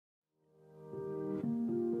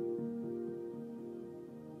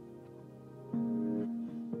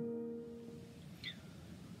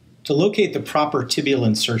To locate the proper tibial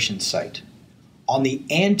insertion site, on the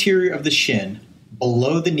anterior of the shin,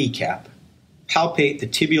 below the kneecap, palpate the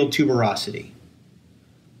tibial tuberosity.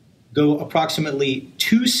 Go approximately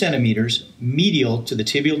 2 centimeters medial to the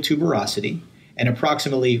tibial tuberosity and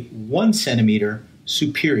approximately 1 centimeter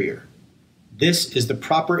superior. This is the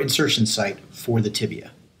proper insertion site for the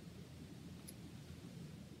tibia.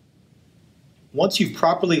 Once you've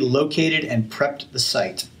properly located and prepped the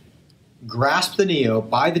site, grasp the NIO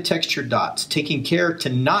by the textured dots, taking care to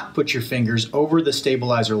not put your fingers over the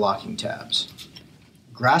stabilizer locking tabs.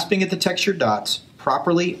 Grasping at the textured dots,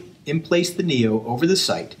 properly place the NIO over the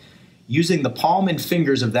site, using the palm and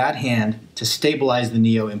fingers of that hand to stabilize the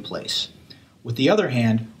NIO in place. With the other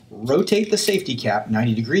hand, rotate the safety cap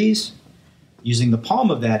 90 degrees. Using the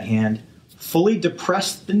palm of that hand, fully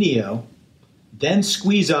depress the NIO, then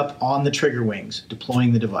squeeze up on the trigger wings,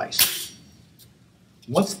 deploying the device.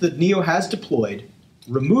 Once the NIO has deployed,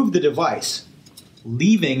 remove the device,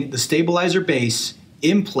 leaving the stabilizer base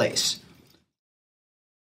in place.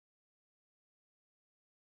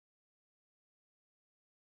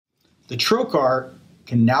 The trocar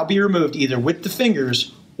can now be removed either with the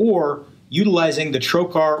fingers or utilizing the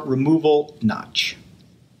trocar removal notch.